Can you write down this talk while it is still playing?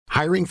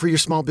Hiring for your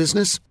small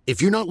business?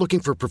 If you're not looking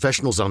for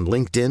professionals on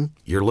LinkedIn,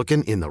 you're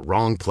looking in the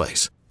wrong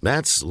place.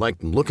 That's like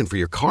looking for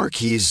your car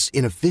keys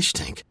in a fish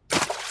tank.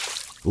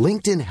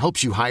 LinkedIn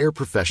helps you hire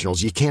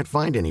professionals you can't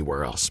find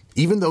anywhere else,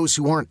 even those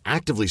who aren't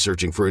actively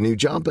searching for a new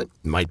job but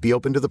might be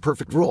open to the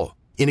perfect role.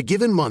 In a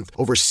given month,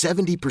 over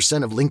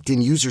 70% of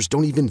LinkedIn users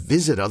don't even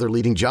visit other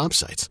leading job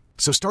sites.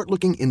 So start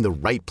looking in the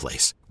right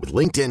place. With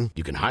LinkedIn,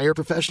 you can hire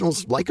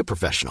professionals like a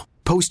professional.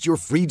 Post your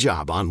free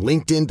job on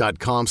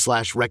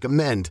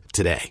linkedin.com/recommend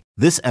today.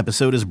 This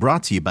episode is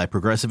brought to you by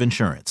Progressive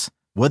Insurance.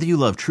 Whether you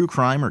love true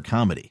crime or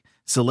comedy,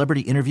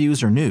 celebrity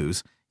interviews or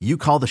news, you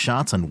call the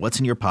shots on what's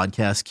in your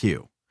podcast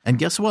queue. And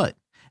guess what?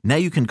 Now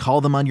you can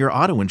call them on your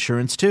auto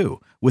insurance too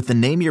with the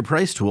Name Your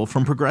Price tool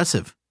from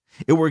Progressive.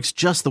 It works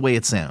just the way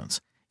it sounds.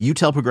 You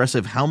tell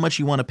Progressive how much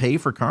you want to pay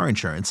for car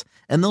insurance,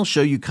 and they'll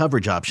show you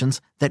coverage options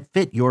that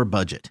fit your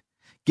budget.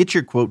 Get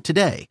your quote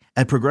today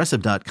at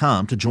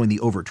Progressive.com to join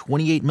the over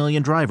 28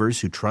 million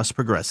drivers who trust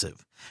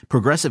Progressive.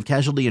 Progressive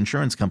Casualty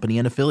Insurance Company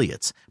and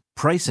Affiliates.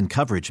 Price and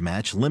coverage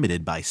match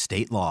limited by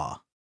state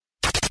law.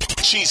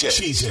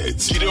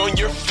 Cheeseheads. Get on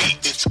your feet.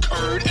 It's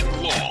Curd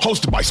and Long.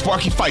 Hosted by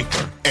Sparky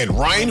Fifer and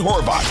Ryan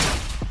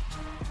Horvath.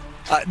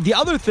 The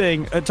other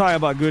thing, talking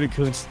about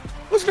Gutekunst,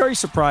 was very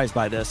surprised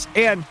by this.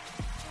 And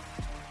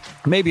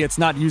maybe it's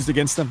not used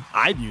against him.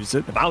 I'd use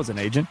it if I was an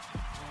agent.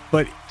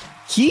 But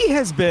he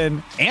has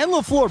been, and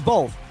LaFleur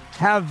both,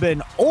 have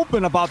been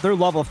open about their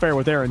love affair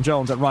with Aaron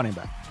Jones at running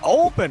back.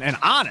 Open and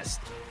honest.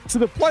 To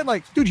the point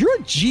like, dude, you're a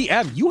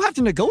GM. You have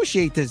to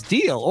negotiate this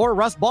deal or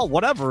Russ Ball,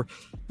 whatever.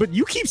 But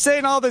you keep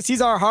saying all this.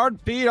 He's our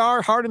heartbeat,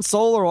 our heart and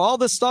soul, or all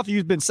this stuff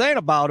you've been saying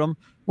about him.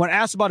 When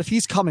asked about if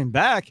he's coming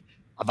back,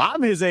 if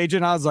I'm his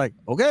agent, I was like,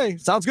 okay,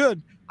 sounds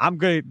good. I'm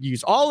going to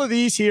use all of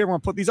these here. I'm going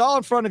to put these all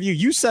in front of you.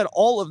 You said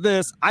all of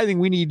this. I think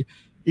we need,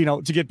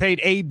 to get paid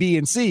A, B,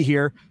 and C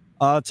here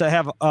to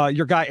have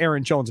your guy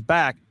Aaron Jones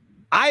back.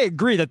 I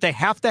agree that they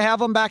have to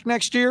have him back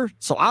next year,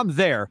 so I'm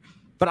there.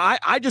 But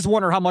I just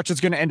wonder how much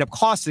it's going to end up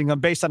costing them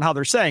based on how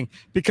they're saying.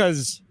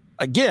 Because,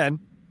 again,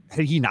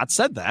 had he not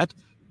said that,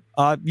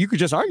 you could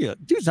just argue,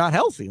 dude's not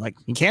healthy. Like,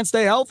 he can't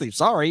stay healthy.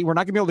 Sorry, we're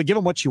not going to be able to give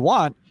him what you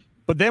want.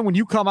 But then when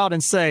you come out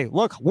and say,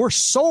 look, we're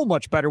so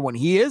much better when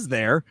he is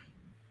there,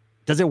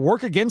 does it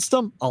work against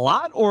them a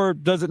lot, or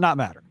does it not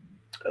matter?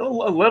 A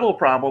little,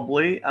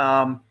 probably.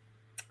 They're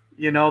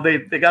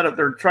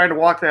trying to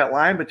walk that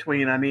line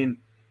between,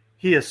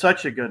 he is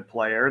such a good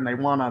player, and they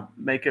want to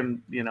make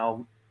him,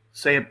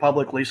 say it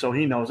publicly so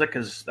he knows it,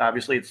 because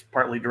obviously it's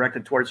partly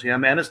directed towards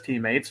him and his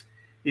teammates.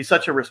 He's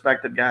such a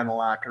respected guy in the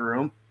locker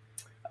room.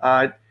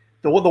 The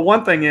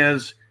one thing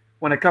is,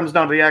 when it comes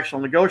down to the actual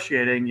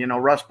negotiating,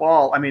 Russ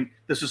Ball,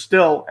 this is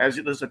still, this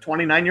is a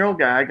 29-year-old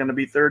guy, going to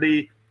be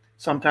 30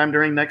 sometime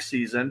during next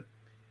season.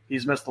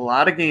 He's missed a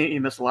lot of games. He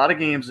missed a lot of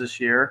games this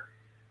year.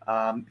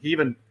 He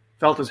even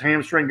felt his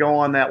hamstring go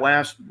on that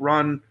last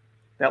run,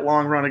 that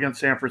long run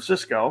against San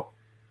Francisco.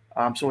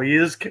 So he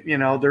is,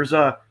 there's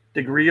a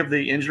degree of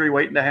the injury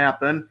waiting to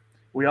happen.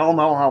 We all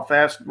know how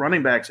fast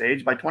running backs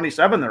age. By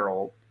 27, they're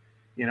old.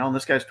 And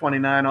this guy's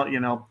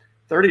 29,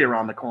 30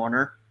 around the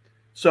corner.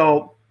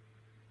 So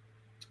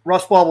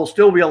Russ Ball will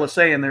still be able to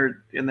say in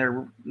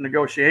their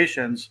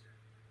negotiations,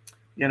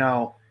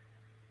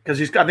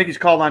 because I think he's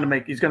called on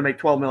he's going to make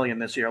 $12 million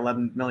this year,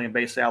 $11 million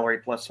base salary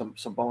plus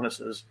some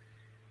bonuses.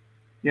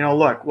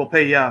 Look, we'll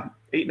pay you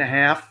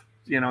 8.5,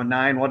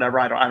 9, whatever.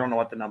 I don't know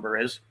what the number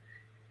is.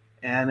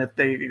 And if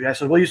I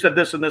said, well, you said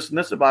this and this and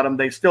this about him,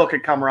 they still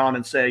could come around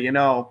and say,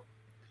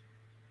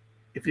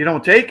 if you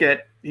don't take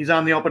it, he's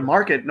on the open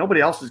market.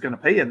 Nobody else is going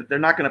to pay it. They're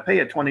not going to pay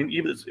a 20,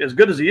 even as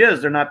good as he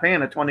is, they're not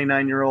paying a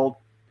 29-year-old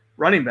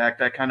running back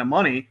that kind of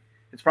money.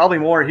 It's probably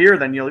more here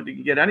than you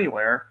can get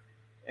anywhere.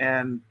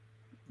 And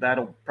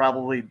that'll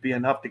probably be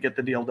enough to get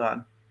the deal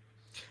done.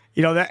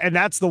 And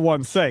that's the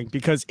one thing,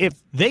 because if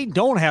they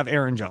don't have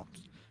Aaron Jones,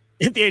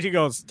 if the agent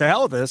goes, to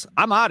hell with this,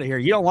 I'm out of here.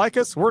 You don't like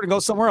us? We're going to go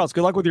somewhere else.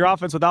 Good luck with your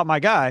offense without my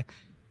guy.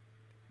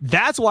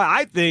 That's why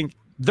I think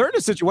they're in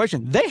a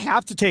situation. They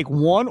have to take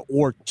one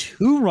or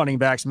two running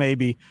backs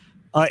maybe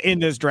in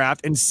this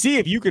draft and see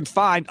if you can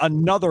find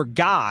another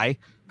guy,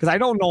 because I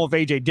don't know if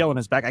A.J. Dillon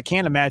is back. I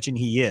can't imagine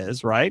he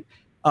is, right?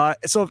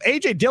 So if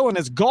A.J. Dillon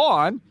is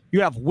gone,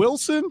 you have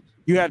Wilson,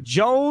 you have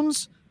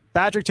Jones,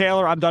 Patrick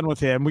Taylor. I'm done with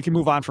him. We can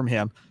move on from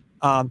him.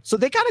 So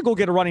they got to go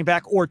get a running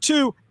back or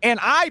two. And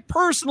I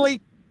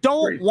personally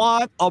don't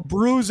want a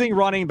bruising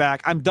running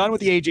back. I'm done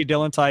with the A.J.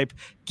 Dillon type.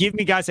 Give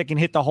me guys that can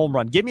hit the home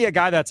run. Give me a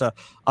guy that's a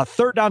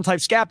third down type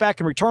scat back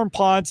and return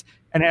punts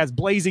and has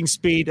blazing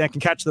speed and can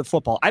catch the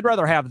football. I'd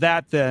rather have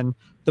that than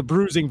the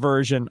bruising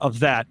version of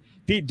that.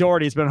 Pete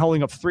Doherty has been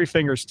holding up three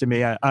fingers to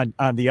me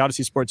on the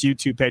Odyssey Sports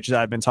YouTube page that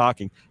I've been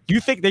talking. Do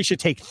you think they should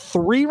take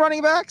 3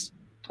 running backs?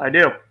 I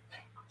do.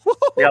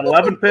 They got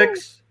 11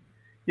 picks.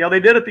 They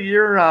did it the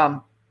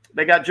year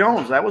they got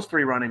Jones. That was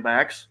 3 running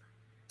backs.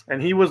 And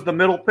he was the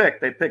middle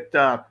pick. They picked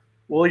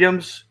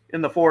Williams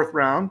in the 4th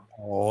round.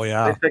 Oh,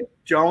 yeah. They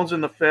picked Jones in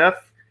the 5th.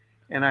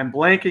 And I'm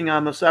blanking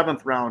on the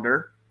 7th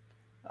rounder.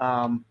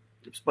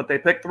 But they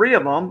picked 3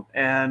 of them.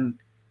 And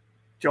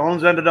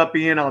Jones ended up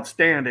being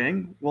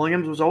outstanding.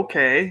 Williams was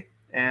okay,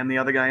 and the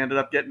other guy ended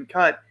up getting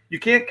cut. You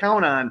can't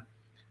count on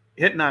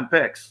hitting on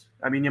picks.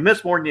 I mean, you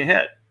miss more than you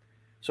hit.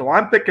 So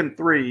I'm picking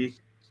 3,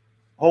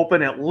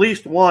 hoping at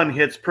least one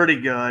hits pretty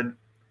good,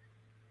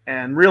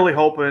 and really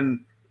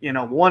hoping,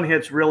 one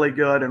hits really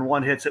good and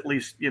one hits at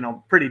least,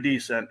 pretty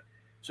decent.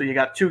 So you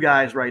got 2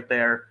 guys right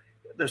there.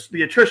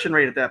 The attrition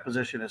rate at that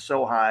position is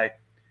so high.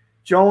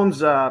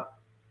 Jones,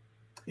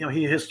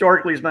 he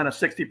historically has been a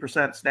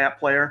 60% snap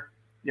player.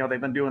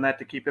 They've been doing that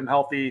to keep him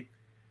healthy,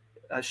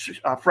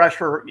 fresh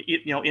for,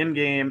 in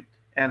game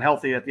and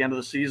healthy at the end of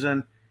the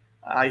season.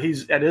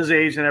 He's at his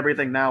age and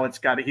everything now. He's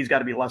got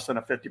to be less than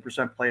a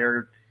 50%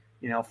 player,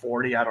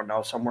 40, I don't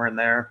know, somewhere in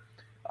there.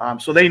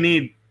 So they're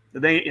going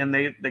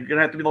to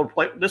have to be able to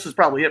play. This is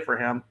probably it for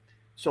him.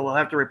 So they'll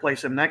have to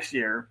replace him next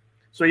year.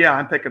 So yeah,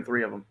 I'm picking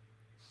 3 of them.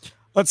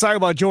 Let's talk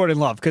about Jordan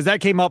Love, because that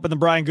came up in the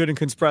Brian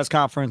Gutekunst press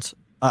conference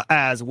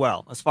as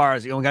well. As far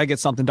as, we got to get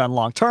something done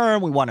long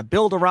term. We want to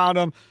build around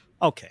him.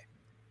 Okay.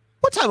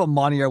 What type of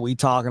money are we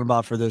talking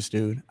about for this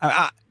dude?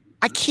 I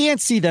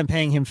can't see them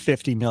paying him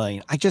 $50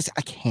 million. I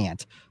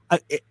can't.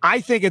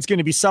 I think it's going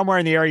to be somewhere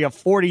in the area of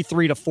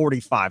 43 to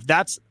 45.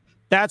 That's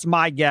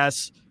my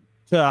guess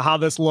to how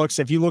this looks.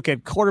 If you look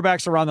at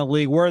quarterbacks around the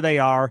league, where they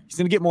are, he's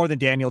going to get more than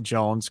Daniel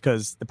Jones,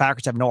 because the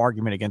Packers have no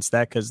argument against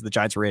that, because the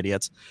Giants are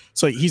idiots.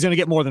 So he's going to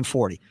get more than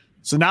 40.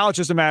 So now it's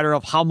just a matter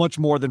of how much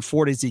more than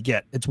 40 does he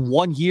get. It's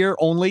 1 year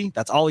only.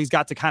 That's all he's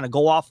got to kind of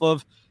go off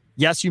of.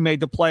 Yes, you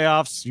made the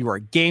playoffs. You were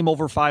a game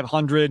over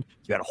 500.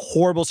 You had a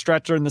horrible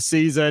stretch during the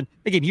season.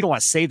 Again, you don't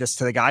want to say this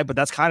to the guy, but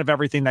that's kind of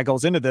everything that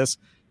goes into this.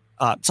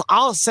 So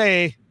I'll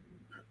say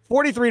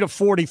 43 to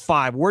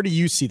 45. Where do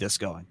you see this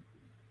going?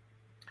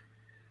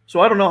 So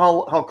I don't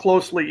know how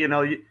closely,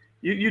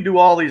 you do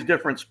all these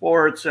different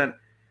sports,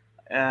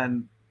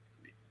 and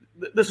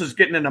this is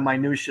getting into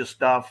minutia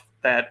stuff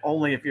that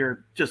only if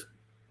you're just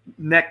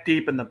neck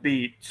deep in the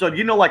beat. So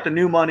like the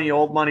new money,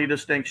 old money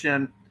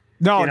distinction?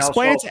 No,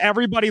 explain it to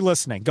everybody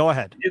listening. Go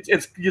ahead.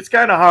 It's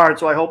kind of hard,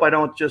 so I hope I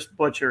don't just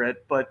butcher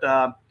it. But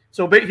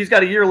so he's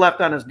got a year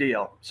left on his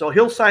deal. So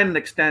he'll sign an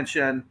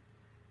extension,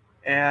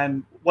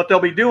 and what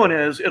they'll be doing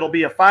is it'll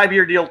be a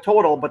 5-year deal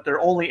total, but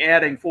they're only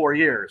adding 4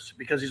 years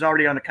because he's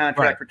already on a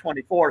contract for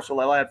 24, so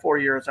they'll add 4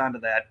 years onto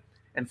that.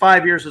 And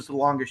 5 years is the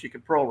longest you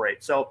can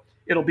prorate. So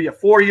it'll be a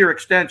 4-year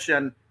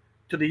extension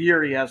to the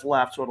year he has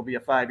left, so it'll be a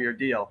 5-year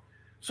deal.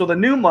 So the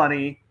new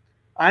money,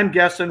 I'm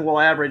guessing, will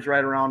average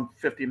right around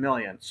 $50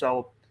 million.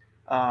 So,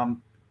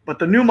 but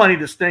the new money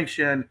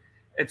distinction,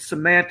 it's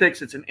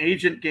semantics. It's an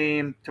agent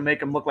game to make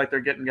them look like they're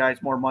getting guys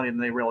more money than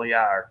they really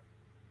are.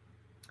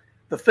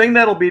 The thing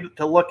that'll be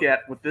to look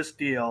at with this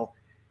deal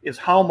is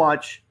how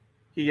much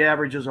he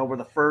averages over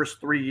the first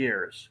 3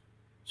 years.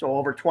 So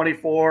over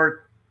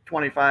 24,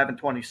 25, and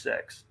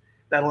 26.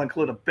 That'll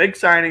include a big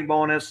signing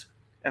bonus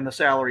and the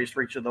salaries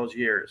for each of those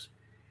years.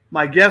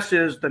 My guess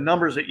is the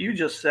numbers that you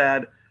just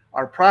said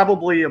are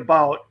probably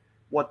about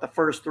what the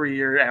first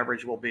 3-year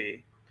average will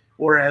be.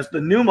 Whereas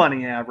the new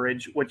money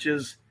average, which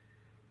is,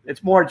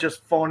 it's more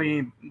just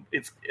phony.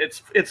 It's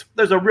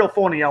there's a real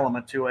phony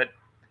element to it.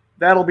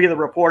 That'll be the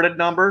reported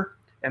number,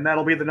 and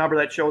that'll be the number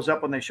that shows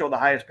up when they show the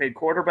highest paid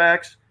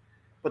quarterbacks.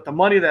 But the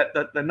money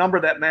the number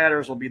that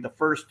matters will be the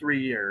first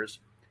 3 years.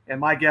 And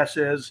my guess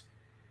is,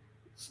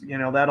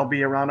 that'll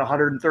be around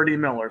 130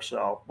 mil or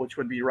so, which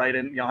would be right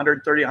in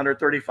 130,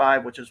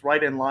 135, which is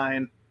right in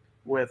line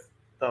with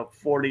the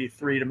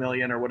 43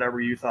 million or whatever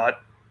you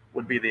thought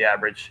would be the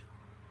average.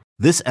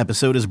 This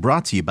episode is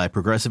brought to you by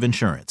Progressive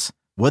Insurance.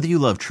 Whether you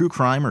love true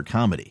crime or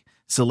comedy,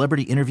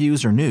 celebrity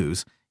interviews or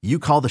news, you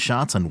call the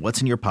shots on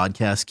what's in your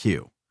podcast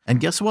queue. And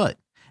guess what?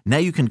 Now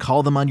you can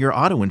call them on your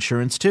auto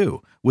insurance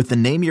too, with the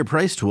Name Your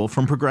Price tool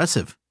from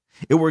Progressive.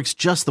 It works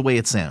just the way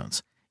it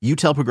sounds. You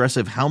tell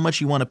Progressive how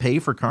much you want to pay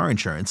for car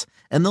insurance,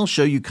 and they'll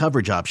show you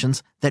coverage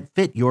options that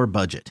fit your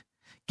budget.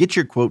 Get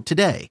your quote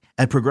today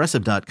at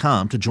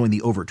Progressive.com to join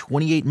the over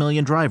 28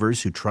 million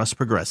drivers who trust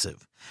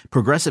Progressive.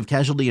 Progressive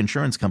Casualty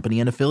Insurance Company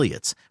and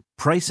Affiliates.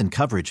 Price and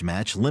coverage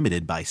match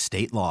limited by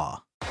state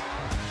law.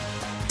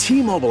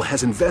 T-Mobile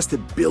has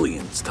invested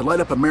billions to light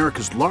up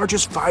America's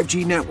largest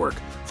 5G network,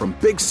 from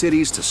big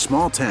cities to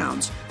small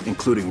towns,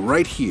 including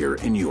right here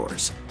in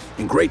yours.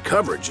 And great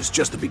coverage is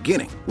just the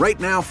beginning. Right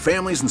now,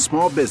 families and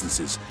small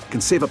businesses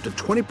can save up to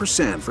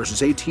 20%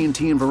 versus AT&T and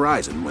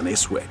Verizon when they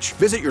switch.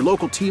 Visit your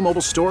local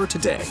T-Mobile store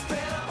today.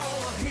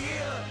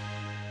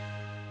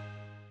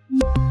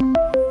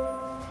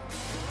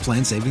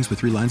 Plan savings with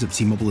 3 lines of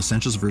T-Mobile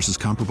Essentials versus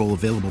comparable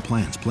available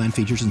plans. Plan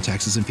features and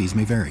taxes and fees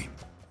may vary.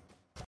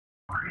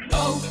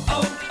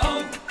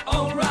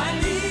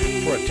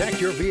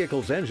 Protect your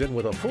vehicle's engine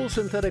with a full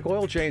synthetic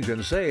oil change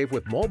and save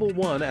with Mobil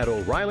 1 at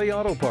O'Reilly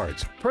Auto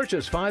Parts.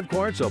 Purchase 5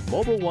 quarts of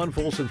Mobil 1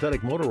 full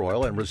synthetic motor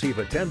oil and receive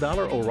a $10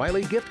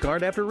 O'Reilly gift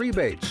card after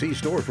rebate. See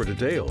store for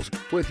details.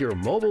 With your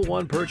Mobil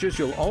 1 purchase,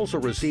 you'll also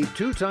receive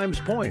 2 times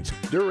points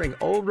during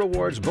O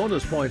Rewards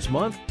Bonus Points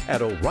Month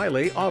at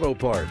O'Reilly Auto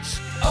Parts.